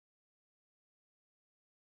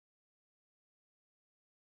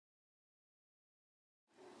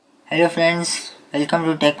Hello friends, welcome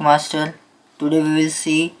to Tech Master. Today we will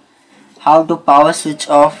see how to power switch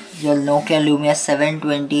off your Nokia Lumia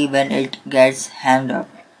 720 when it gets hanged up.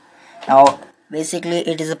 Now basically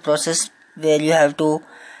it is a process where you have to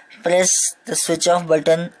press the switch off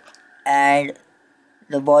button and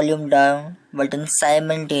the volume down button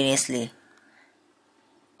simultaneously.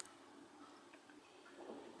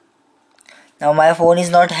 Now my phone is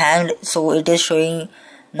not hanged, so it is showing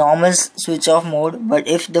normal switch off mode, but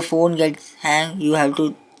if the phone gets hanged you have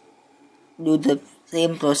to do the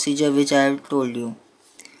same procedure which I have told you,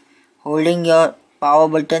 holding your power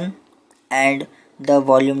button and the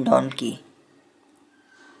volume down key.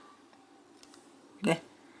 Okay.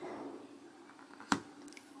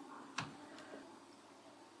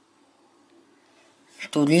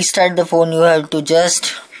 To restart the phone you have to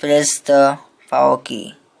just press the power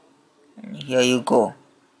key and here you go.